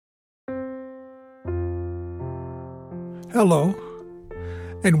Hello,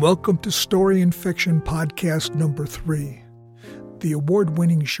 and welcome to Story and Fiction Podcast number 3, the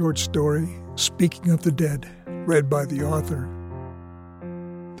award-winning short story, Speaking of the Dead, read by the author.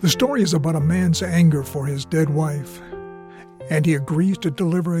 The story is about a man's anger for his dead wife, and he agrees to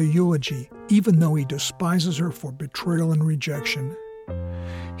deliver a eulogy even though he despises her for betrayal and rejection.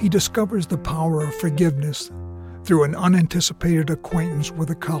 He discovers the power of forgiveness through an unanticipated acquaintance with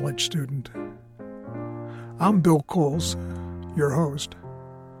a college student. I'm Bill Coles, your host.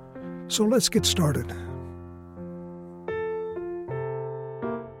 So let's get started.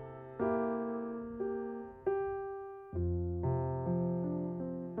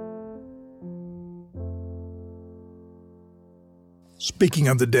 Speaking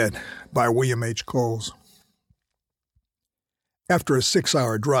of the Dead by William H. Coles. After a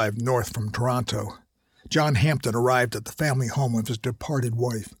 6-hour drive north from Toronto, John Hampton arrived at the family home of his departed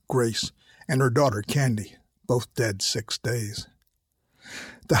wife, Grace, and her daughter, Candy, both dead 6 days.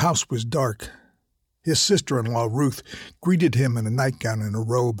 The house was dark. His sister-in-law, Ruth, greeted him in a nightgown and a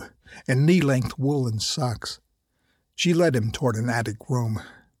robe, and knee-length woolen socks. She led him toward an attic room.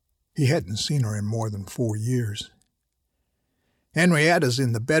 He hadn't seen her in more than 4 years. "Henrietta's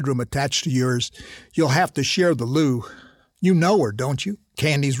in the bedroom attached to yours. You'll have to share the loo. You know her, don't you?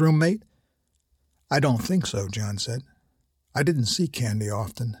 Candy's roommate?" "I don't think so," John said. "I didn't see Candy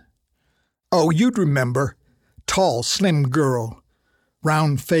often." "Oh, you'd remember. Tall, slim girl.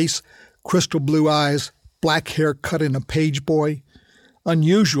 Round face, crystal blue eyes, black hair cut in a page boy.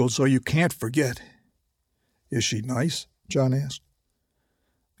 Unusual, so you can't forget." "Is she nice?" John asked.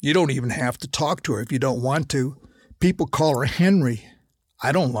 "You don't even have to talk to her if you don't want to. People call her Henry.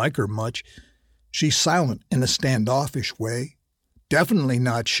 I don't like her much. She's silent in a standoffish way. Definitely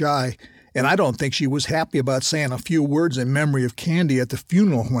not shy, and I don't think she was happy about saying a few words in memory of Candy at the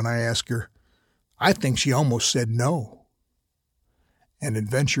funeral when I asked her. I think she almost said no." "An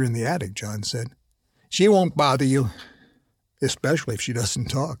adventure in the attic," John said. "She won't bother you, especially if she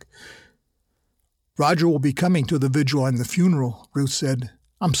doesn't talk." "Roger will be coming to the vigil and the funeral," Ruth said.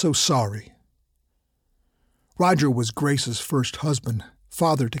 "I'm so sorry." Roger was Grace's first husband,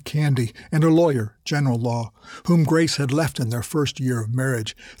 father to Candy, and a lawyer, general law, whom Grace had left in their first year of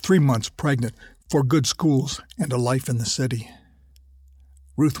marriage, 3 months pregnant, for good schools and a life in the city.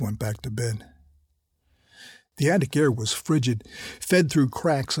 Ruth went back to bed. The attic air was frigid, fed through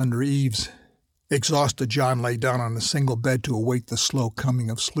cracks under eaves. Exhausted, John lay down on a single bed to await the slow coming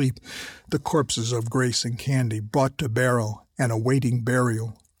of sleep. The corpses of Grace and Candy, brought to Barrow and awaiting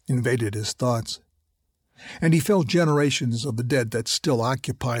burial, invaded his thoughts. And he felt generations of the dead that still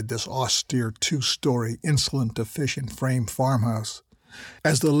occupied this austere 2-story, insolent, efficient frame farmhouse.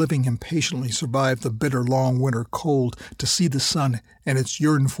 As the living impatiently survived the bitter, long winter cold to see the sun and its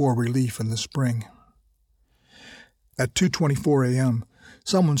yearn for relief in the spring. At 2:24 a.m.,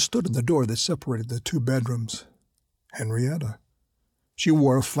 someone stood in the door that separated the 2 bedrooms. Henrietta. She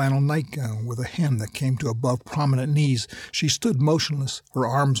wore a flannel nightgown with a hem that came to above prominent knees. She stood motionless, her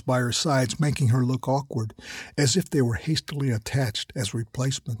arms by her sides, making her look awkward, as if they were hastily attached as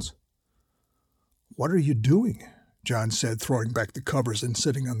replacements. "What are you doing?" John said, throwing back the covers and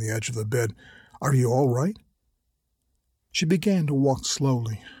sitting on the edge of the bed. "Are you all right?" She began to walk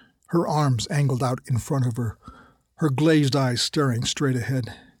slowly, her arms angled out in front of her, her glazed eyes staring straight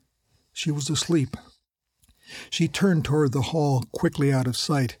ahead. She was asleep. She turned toward the hall, quickly out of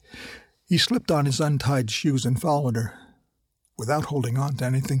sight. He slipped on his untied shoes and followed her. Without holding on to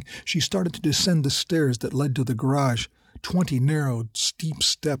anything, she started to descend the stairs that led to the garage, 20 narrow, steep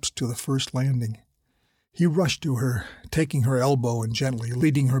steps to the first landing. He rushed to her, taking her elbow and gently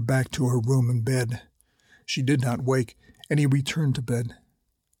leading her back to her room and bed. She did not wake, and he returned to bed.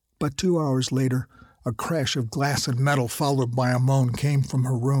 But 2 hours later, a crash of glass and metal followed by a moan came from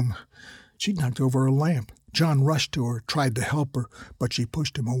her room. She knocked over a lamp. John rushed to her, tried to help her, but she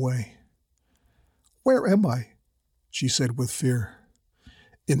pushed him away. "Where am I?" she said with fear.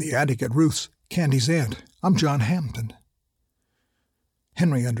 "In the attic at Ruth's, Candy's aunt. I'm John Hampton."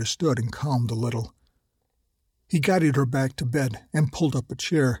 Henry understood and calmed a little. He guided her back to bed and pulled up a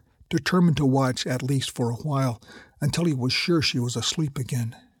chair, determined to watch at least for a while, until he was sure she was asleep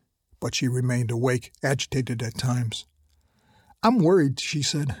again. But she remained awake, agitated at times. "I'm worried," she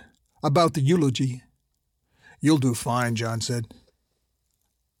said, "about the eulogy." "You'll do fine," John said.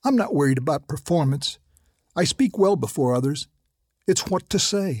 "I'm not worried about performance. I speak well before others. It's what to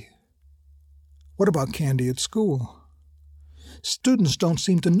say." "What about Candy at school?" "Students don't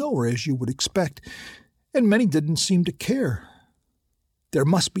seem to know her as you would expect, and many didn't seem to care. There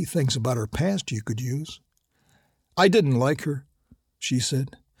must be things about her past you could use." "I didn't like her," she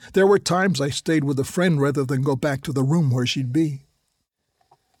said. There were times I stayed with a friend rather than go back to the room where she'd be.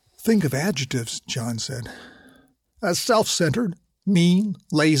 Think of adjectives, John said. Self-centered, mean,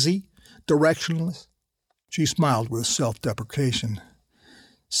 lazy, directionless. She smiled with self-deprecation.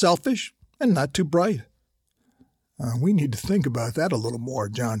 Selfish and not too bright. We need to think about that a little more,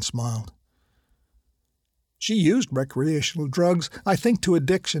 John smiled. She used recreational drugs, I think to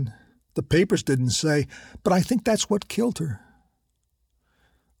addiction. The papers didn't say, but I think that's what killed her.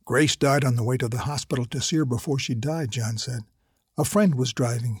 Grace died on the way to the hospital to see her before she died, John said. A friend was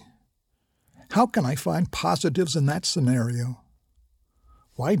driving. How can I find positives in that scenario?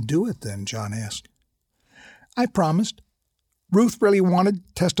 Why do it then? John asked. I promised. Ruth really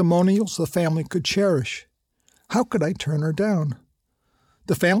wanted testimonials the family could cherish. How could I turn her down?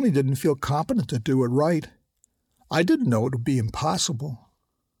 The family didn't feel competent to do it right. I didn't know it would be impossible.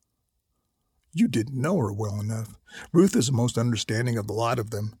 You didn't know her well enough. Ruth is the most understanding of the lot of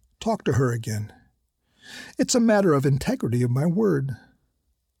them. Talk to her again. It's a matter of integrity of my word.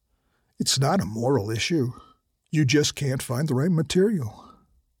 It's not a moral issue. You just can't find the right material.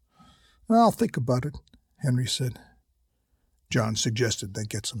 I'll think about it, Henry said. John suggested they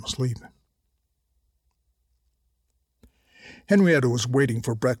get some sleep. Henrietta was waiting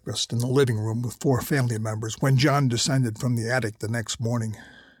for breakfast in the living room with 4 family members when John descended from the attic the next morning.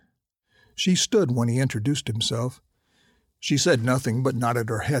 She stood when he introduced himself. She said nothing but nodded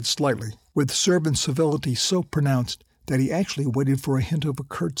her head slightly, with servant civility so pronounced that he actually waited for a hint of a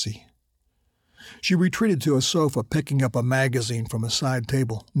curtsy. She retreated to a sofa, picking up a magazine from a side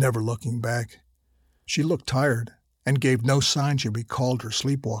table, never looking back. She looked tired and gave no sign she recalled her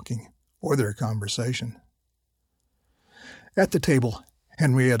sleepwalking or their conversation. At the table,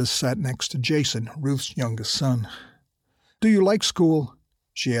 Henrietta sat next to Jason, Ruth's youngest son. Do you like school?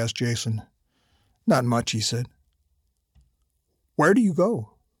 She asked Jason. Not much, he said. Where do you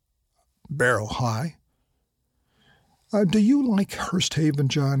go? Barrow High. Do you like Hurst Haven,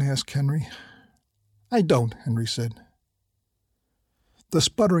 John? Asked Henry. I don't, Henry said. The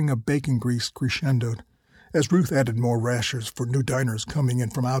sputtering of bacon grease crescendoed as Ruth added more rashers for new diners coming in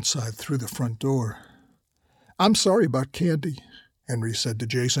from outside through the front door. I'm sorry about Candy, Henry said to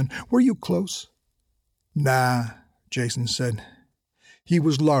Jason. Were you close? Nah, Jason said. He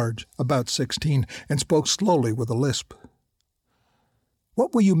was large, about 16, and spoke slowly with a lisp.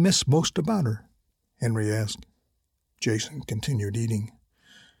 What will you miss most about her? Henry asked. Jason continued eating.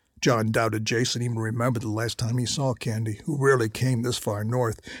 John doubted Jason even remembered the last time he saw Candy, who rarely came this far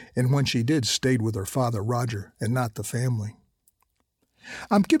north, and when she did, stayed with her father, Roger, and not the family.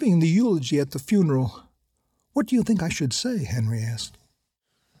 I'm giving the eulogy at the funeral. What do you think I should say? Henry asked.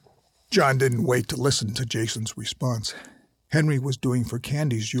 John didn't wait to listen to Jason's response. Henry was doing for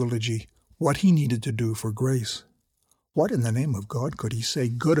Candy's eulogy what he needed to do for Grace. What in the name of God could he say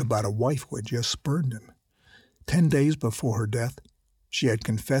good about a wife who had just spurned him? 10 days before her death, she had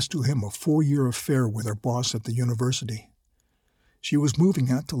confessed to him a 4-year affair with her boss at the university. She was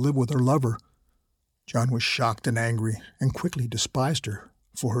moving out to live with her lover. John was shocked and angry and quickly despised her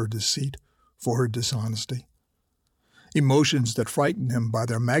for her deceit, for her dishonesty. Emotions that frightened him by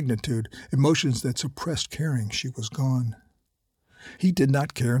their magnitude, emotions that suppressed caring, she was gone. He did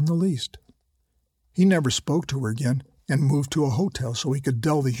not care in the least. He never spoke to her again and moved to a hotel so he could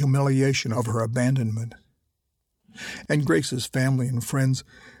dull the humiliation of her abandonment. And Grace's family and friends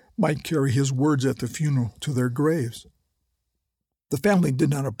might carry his words at the funeral to their graves. The family did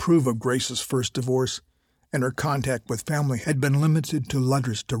not approve of Grace's first divorce, and her contact with family had been limited to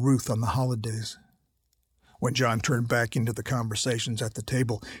letters to Ruth on the holidays. When John turned back into the conversations at the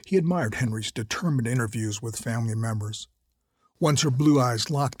table, he admired Henry's determined interviews with family members. Once her blue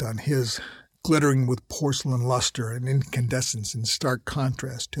eyes locked on his, glittering with porcelain luster and incandescence in stark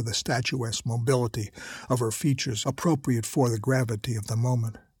contrast to the statuesque mobility of her features appropriate for the gravity of the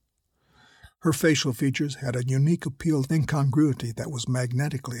moment. Her facial features had a unique appeal of incongruity that was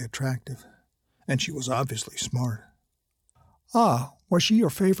magnetically attractive, and she was obviously smart. Ah, was she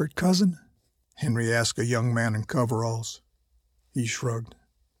your favorite cousin? Henry asked a young man in coveralls. He shrugged.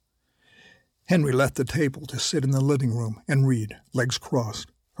 Henry left the table to sit in the living room and read, legs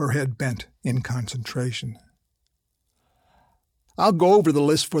crossed, her head bent in concentration. I'll go over the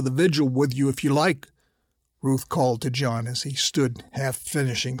list for the vigil with you if you like, Ruth called to John as he stood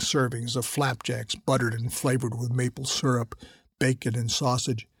half-finishing servings of flapjacks buttered and flavored with maple syrup, bacon and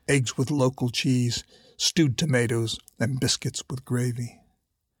sausage, eggs with local cheese, stewed tomatoes, and biscuits with gravy.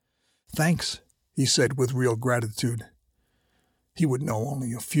 Thanks, he said with real gratitude. He would know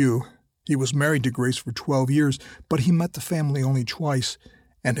only a few. He was married to Grace for 12 years, but he met the family only twice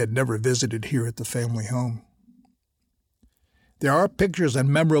and had never visited here at the family home. "There are pictures and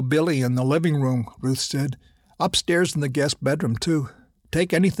memorabilia in the living room," Ruth said. "Upstairs in the guest bedroom, too.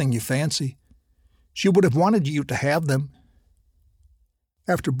 Take anything you fancy. She would have wanted you to have them."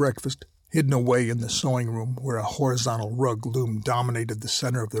 After breakfast, hidden away in the sewing room where a horizontal rug loom dominated the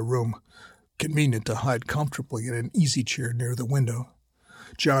center of the room, convenient to hide comfortably in an easy chair near the window,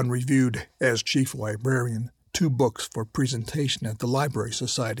 John reviewed, as chief librarian, 2 books for presentation at the Library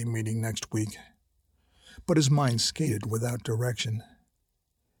Society meeting next week. But his mind skated without direction.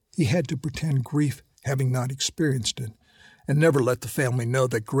 He had to pretend grief, having not experienced it, and never let the family know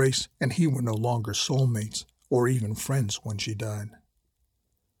that Grace and he were no longer soulmates or even friends when she died.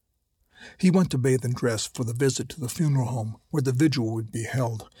 He went to bathe and dress for the visit to the funeral home where the vigil would be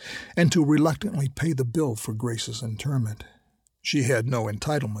held, and to reluctantly pay the bill for Grace's interment. She had no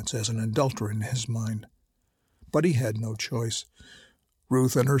entitlements as an adulterer in his mind. But he had no choice.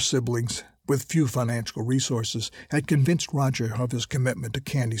 Ruth and her siblings, with few financial resources, had convinced Roger of his commitment to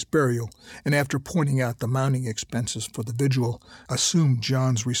Candy's burial, and after pointing out the mounting expenses for the vigil, assumed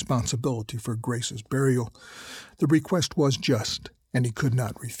John's responsibility for Grace's burial. The request was just, and he could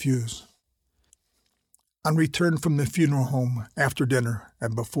not refuse. On return from the funeral home, after dinner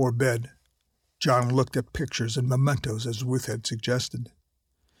and before bed, John looked at pictures and mementos as Ruth had suggested.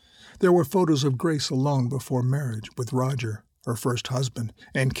 There were photos of Grace alone before marriage with Roger, her first husband,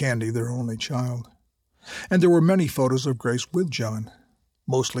 and Candy, their only child. And there were many photos of Grace with John,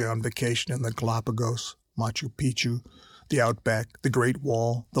 mostly on vacation in the Galapagos, Machu Picchu, the Outback, the Great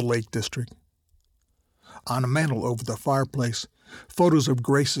Wall, the Lake District. On a mantel over the fireplace, photos of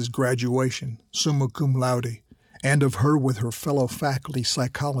Grace's graduation, summa cum laude, and of her with her fellow faculty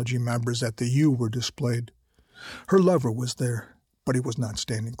psychology members at the U were displayed. Her lover was there, but he was not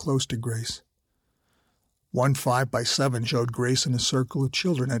standing close to Grace. One 5x7 showed Grace in a circle of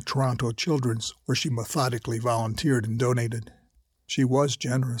children at Toronto Children's, where she methodically volunteered and donated. She was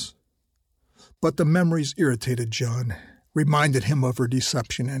generous. But the memories irritated John, reminded him of her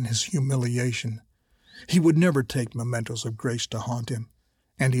deception and his humiliation. He would never take mementos of Grace to haunt him,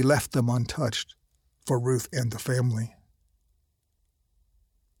 and he left them untouched for Ruth and the family.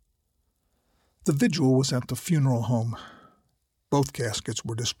 The vigil was at the funeral home. Both caskets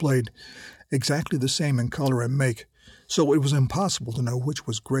were displayed, exactly the same in color and make, so it was impossible to know which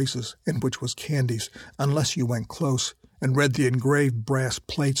was Grace's and which was Candy's unless you went close and read the engraved brass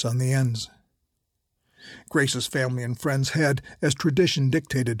plates on the ends. Grace's family and friends had, as tradition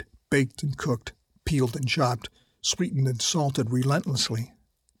dictated, baked and cooked, peeled and chopped, sweetened and salted relentlessly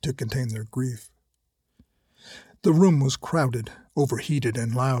to contain their grief. The room was crowded, overheated,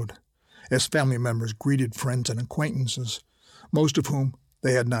 and loud, as family members greeted friends and acquaintances, most of whom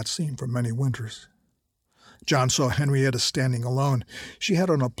they had not seen for many winters. John saw Henrietta standing alone. She had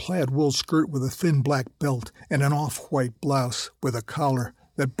on a plaid wool skirt with a thin black belt and an off-white blouse with a collar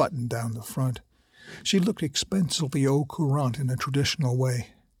that buttoned down the front. She looked expensively au courant in a traditional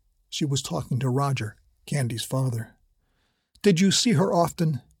way. She was talking to Roger, Candy's father. "Did you see her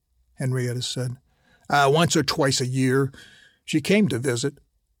often?" Henrietta said. Once or twice a year. She came to visit.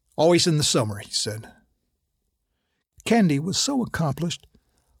 Always in the summer," he said. "Candy was so accomplished.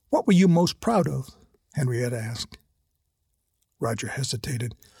 What were you most proud of?" Henrietta asked. Roger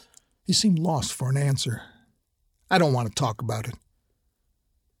hesitated. He seemed lost for an answer. "I don't want to talk about it."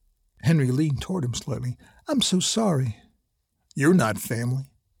 Henry leaned toward him slightly. "I'm so sorry." "You're not family."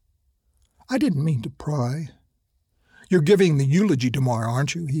 "I didn't mean to pry." "You're giving the eulogy tomorrow,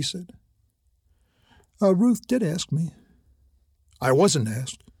 aren't you?" he said. Ruth did ask me." "I wasn't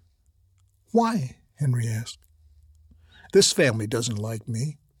asked." "Why?" Henry asked. "This family doesn't like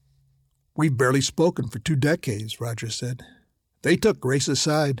me." "We've barely spoken for 2 decades, Roger said. "They took Grace's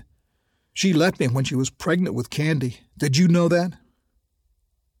side. She left me when she was pregnant with Candy. Did you know that?"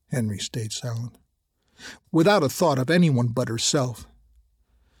 Henry stayed silent, without a thought of anyone but herself.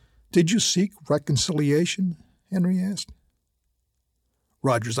 "Did you seek reconciliation?" Henry asked.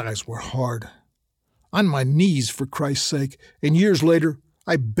 Roger's eyes were hard. "On my knees, for Christ's sake, and years later,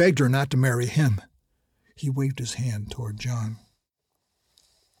 I begged her not to marry him." He waved his hand toward John.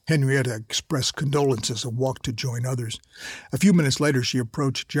 Henrietta expressed condolences and walked to join others. A few minutes later, she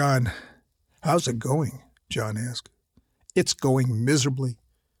approached John. "How's it going?" John asked. "It's going miserably.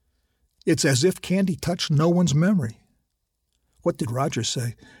 It's as if Candy touched no one's memory." "What did Roger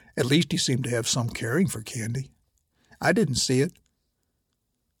say? At least he seemed to have some caring for Candy." "I didn't see it."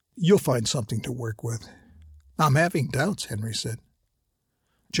 "You'll find something to work with." "I'm having doubts," Henry said.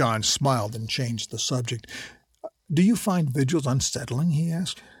 John smiled and changed the subject. "Do you find vigils unsettling?" he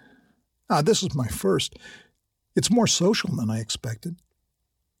asked. This is my first. It's more social than I expected."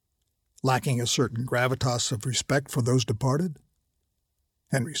 "Lacking a certain gravitas of respect for those departed?"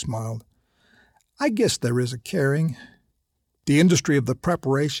 Henry smiled. I guess there is a caring. The industry of the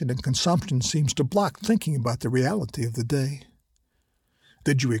preparation and consumption seems to block thinking about the reality of the day.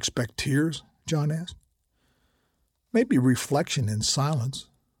 Did you expect tears? John asked. Maybe reflection in silence,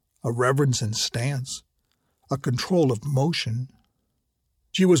 a reverence in stance, a control of motion.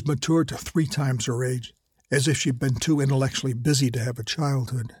 She was mature to 3 times her age, as if she'd been too intellectually busy to have a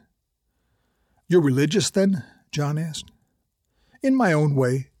childhood. You're religious, then? John asked. In my own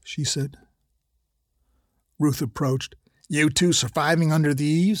way, she said. Ruth approached. You two surviving under the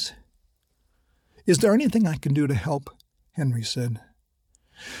eaves? Is there anything I can do to help? Henry said.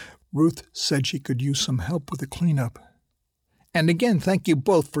 Ruth said she could use some help with the cleanup. And again, thank you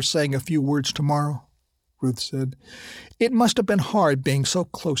both for saying a few words tomorrow, Ruth said. It must have been hard being so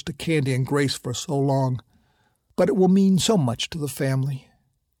close to Candy and Grace for so long, but it will mean so much to the family.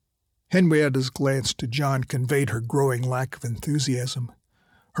 Henrietta's glance to John conveyed her growing lack of enthusiasm,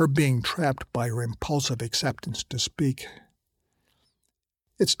 her being trapped by her impulsive acceptance to speak.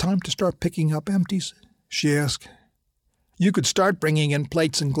 It's time to start picking up empties, she asked. You could start bringing in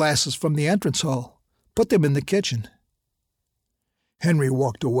plates and glasses from the entrance hall. Put them in the kitchen. Henry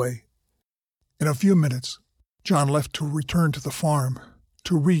walked away. In a few minutes, John left to return to the farm,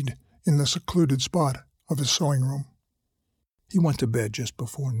 to read in the secluded spot of his sewing room. He went to bed just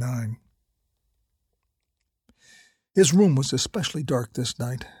before 9. His room was especially dark this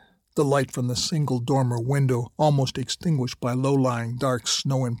night, the light from the single dormer window almost extinguished by low-lying dark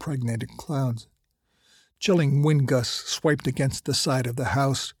snow-impregnated clouds. Chilling wind gusts swiped against the side of the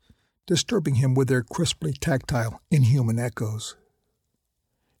house, disturbing him with their crisply tactile, inhuman echoes.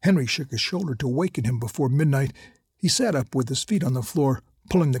 Henry shook his shoulder to waken him before midnight. He sat up with his feet on the floor,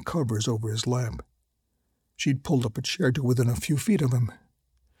 pulling the covers over his lamp. She'd pulled up a chair to within a few feet of him.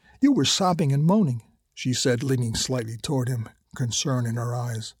 You were sobbing and moaning, she said, leaning slightly toward him, concern in her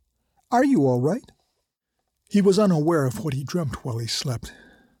eyes. Are you all right? He was unaware of what he dreamt while he slept.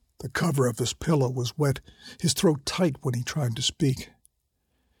 The cover of his pillow was wet, his throat tight when he tried to speak.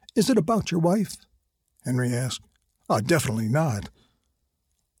 Is it about your wife? Henry asked. Definitely not.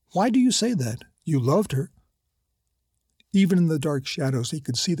 Why do you say that? You loved her. Even in the dark shadows, he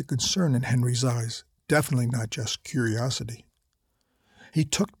could see the concern in Henry's eyes, definitely not just curiosity. He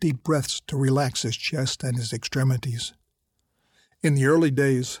took deep breaths to relax his chest and his extremities. In the early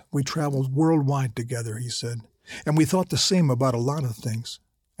days, we traveled worldwide together, he said, and we thought the same about a lot of things.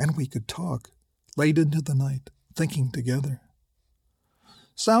 And we could talk, late into the night, thinking together.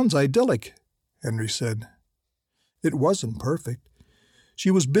 Sounds idyllic, Henry said. It wasn't perfect. She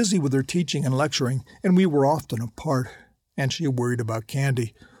was busy with her teaching and lecturing, and we were often apart, and she worried about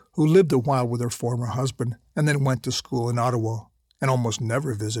Candy, who lived a while with her former husband and then went to school in Ottawa and almost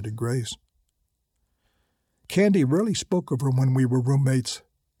never visited Grace. Candy rarely spoke of her when we were roommates,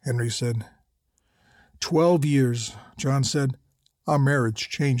 Henry said. 12 years, John said. Our marriage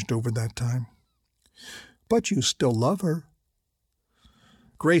changed over that time. But you still love her.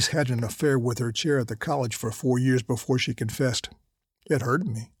 Grace had an affair with her chair at the college for 4 years before she confessed. It hurt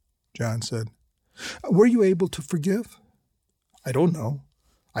me, John said. Were you able to forgive? I don't know.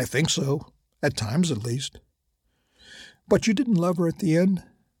 I think so, at times at least. But you didn't love her at the end?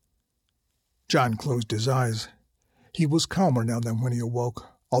 John closed his eyes. He was calmer now than when he awoke,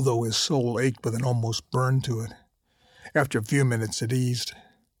 although his soul ached with an almost burn to it. After a few minutes it eased.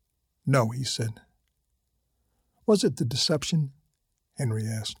 No, he said. Was it the deception? Henry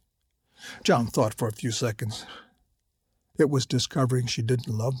asked. John thought for a few seconds. It was discovering she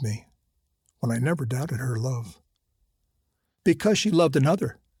didn't love me, when I never doubted her love. Because she loved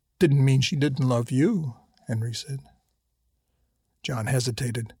another didn't mean she didn't love you, Henry said. John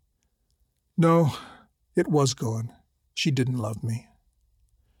hesitated. No, it was gone. She didn't love me.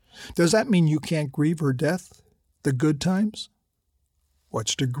 Does that mean you can't grieve her death? The good times?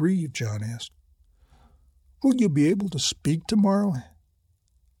 What's to grieve? John asked. Will you be able to speak tomorrow?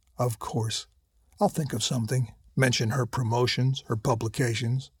 Of course. I'll think of something. Mention her promotions, her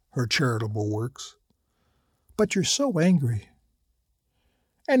publications, her charitable works. But you're so angry.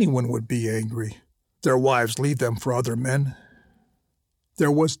 Anyone would be angry. Their wives leave them for other men.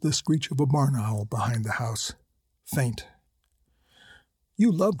 There was the screech of a barn owl behind the house, faint.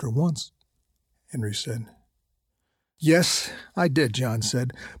 You loved her once, Henry said. Yes, I did, John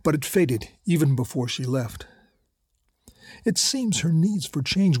said, but it faded even before she left. It seems her needs for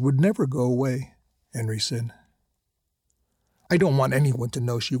change would never go away, Henry said. I don't want anyone to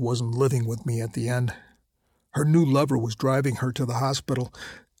know she wasn't living with me at the end. Her new lover was driving her to the hospital.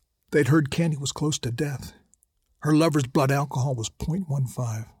 They'd heard Candy was close to death. Her lover's blood alcohol was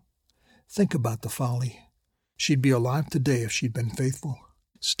 0.15. Think about the folly. She'd be alive today if she'd been faithful.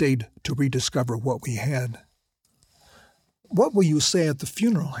 stayed to rediscover what we had. "What will you say at the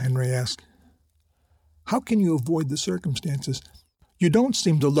funeral?" Henry asked. "How can you avoid the circumstances? You don't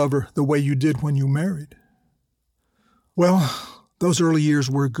seem to love her the way you did when you married." "Well, those early years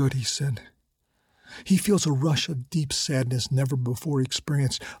were good," he said. He feels a rush of deep sadness never before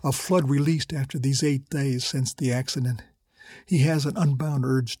experienced, a flood released after these 8 days since the accident. He has an unbound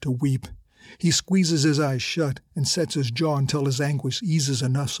urge to weep. He squeezes his eyes shut and sets his jaw until his anguish eases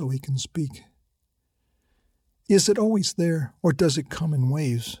enough so he can speak. "Is it always there, or does it come in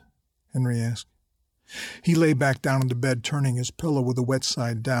waves?" Henry asked. He lay back down on the bed, turning his pillow with the wet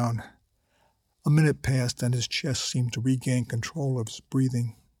side down. A minute passed, and his chest seemed to regain control of his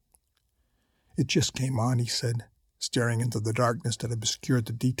breathing. "It just came on," he said, staring into the darkness that obscured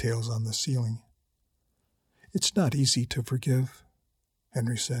the details on the ceiling. "It's not easy to forgive,"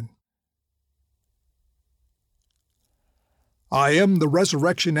 Henry said. "I am the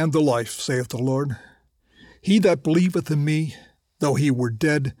resurrection and the life, saith the Lord. He that believeth in me, though he were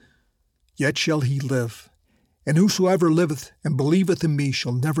dead, yet shall he live. And whosoever liveth and believeth in me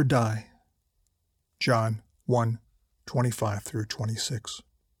shall never die." John 1:25-26.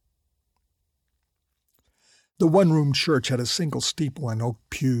 The one-room church had a single steeple and oak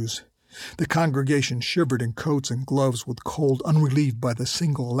pews. The congregation shivered in coats and gloves with cold unrelieved by the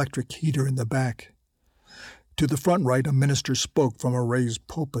single electric heater in the back. To the front right, a minister spoke from a raised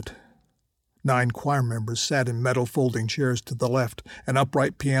pulpit. 9 choir members sat in metal folding chairs to the left, an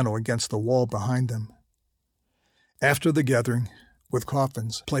upright piano against the wall behind them. After the gathering, with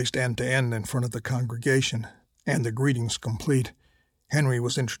coffins placed end to end in front of the congregation, and the greetings complete, Henry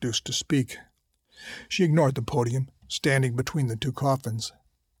was introduced to speak. She ignored the podium, standing between the 2 coffins.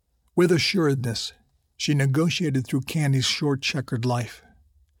 With assuredness, she negotiated through Candy's short, checkered life.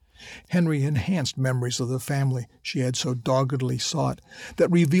 Henry enhanced memories of the family she had so doggedly sought that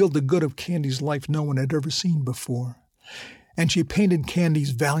revealed the good of Candy's life no one had ever seen before. And she painted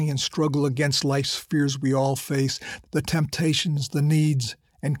Candy's valiant struggle against life's fears we all face, the temptations, the needs,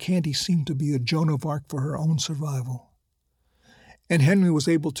 and Candy seemed to be a Joan of Arc for her own survival. And Henry was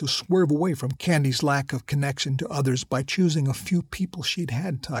able to swerve away from Candy's lack of connection to others by choosing a few people she'd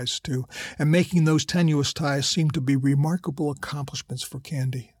had ties to, and making those tenuous ties seem to be remarkable accomplishments for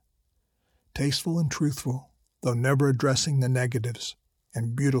Candy. Tasteful and truthful, though never addressing the negatives,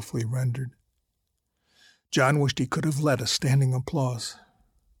 and beautifully rendered. John wished he could have led a standing applause.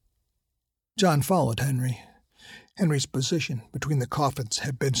 John followed Henry. Henry's position between the coffins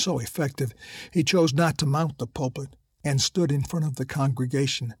had been so effective, he chose not to mount the pulpit, and stood in front of the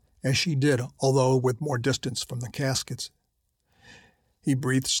congregation, as she did, although with more distance from the caskets. He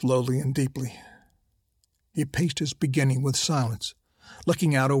breathed slowly and deeply. He paced his beginning with silence,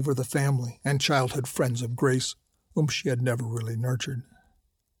 looking out over the family and childhood friends of Grace, whom she had never really nurtured.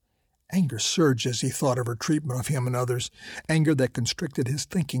 Anger surged as he thought of her treatment of him and others, anger that constricted his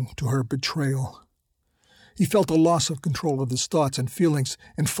thinking to her betrayal. He felt a loss of control of his thoughts and feelings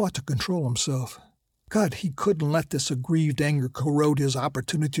and fought to control himself. God, he couldn't let this aggrieved anger corrode his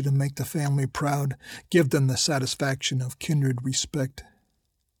opportunity to make the family proud, give them the satisfaction of kindred respect.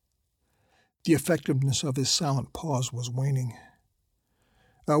 The effectiveness of his silent pause was waning.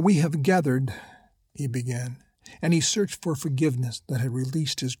 "We have gathered," he began, and he searched for forgiveness that had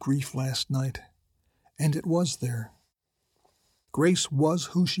released his grief last night. And it was there. Grace was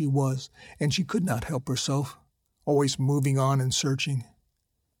who she was, and she could not help herself, always moving on and searching.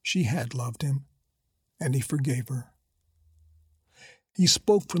 She had loved him, and he forgave her. He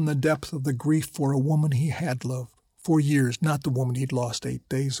spoke from the depth of the grief for a woman he had loved for years, not the woman he'd lost 8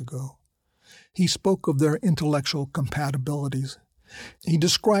 days ago. He spoke of their intellectual compatibilities. He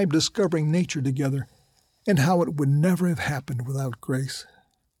described discovering nature together and how it would never have happened without Grace.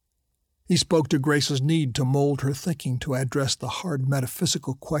 He spoke to Grace's need to mold her thinking to address the hard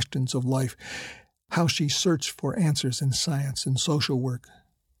metaphysical questions of life, how she searched for answers in science and social work,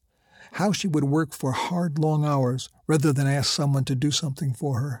 how she would work for hard, long hours rather than ask someone to do something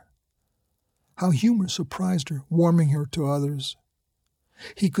for her, how humor surprised her, warming her to others.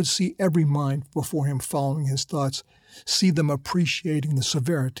 He could see every mind before him following his thoughts, see them appreciating the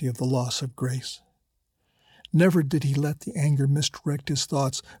severity of the loss of Grace. Never did he let the anger misdirect his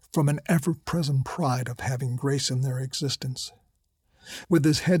thoughts from an ever-present pride of having Grace in their existence. With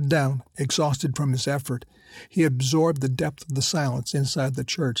his head down, exhausted from his effort, he absorbed the depth of the silence inside the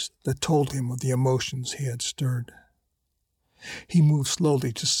church that told him of the emotions he had stirred. He moved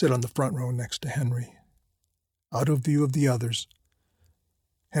slowly to sit on the front row next to Henry. Out of view of the others,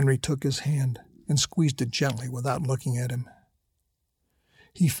 Henry took his hand and squeezed it gently without looking at him.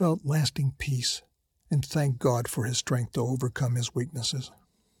 He felt lasting peace and thanked God for his strength to overcome his weaknesses.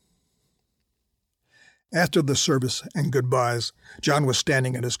 After the service and goodbyes, John was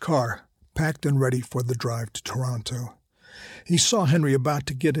standing in his car, packed and ready for the drive to Toronto. He saw Henry about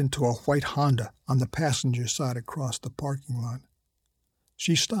to get into a white Honda on the passenger side across the parking lot.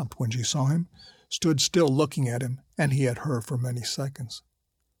 She stopped when she saw him, stood still looking at him, and he at her for many seconds.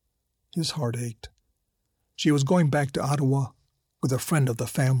 His heart ached. She was going back to Ottawa with a friend of the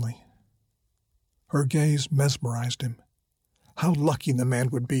family. Her gaze mesmerized him. How lucky the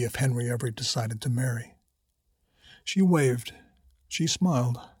man would be if Henry ever decided to marry. She waved. She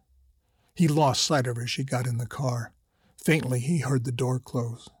smiled. He lost sight of her as she got in the car. Faintly, he heard the door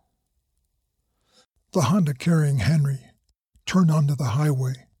close. The Honda carrying Henry turned onto the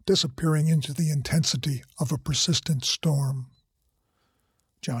highway, disappearing into the intensity of a persistent storm.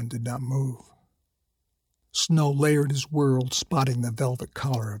 John did not move. Snow layered his world, spotting the velvet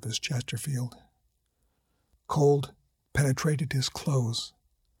collar of his Chesterfield. Cold penetrated his clothes,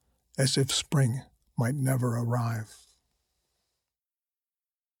 as if spring might never arrive.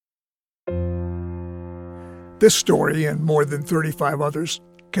 This story and more than 35 others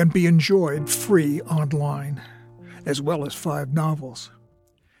can be enjoyed free online, as well as 5 novels,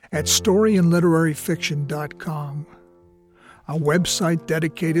 at storyandliteraryfiction.com, a website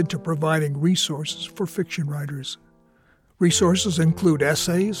dedicated to providing resources for fiction writers. Resources include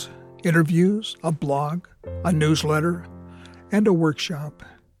essays, interviews, a blog, a newsletter, and a workshop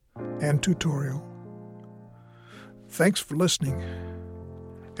and tutorial. Thanks for listening,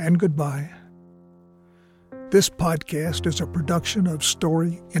 and goodbye. This podcast is a production of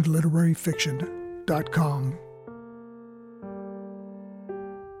storyandliteraryfiction.com.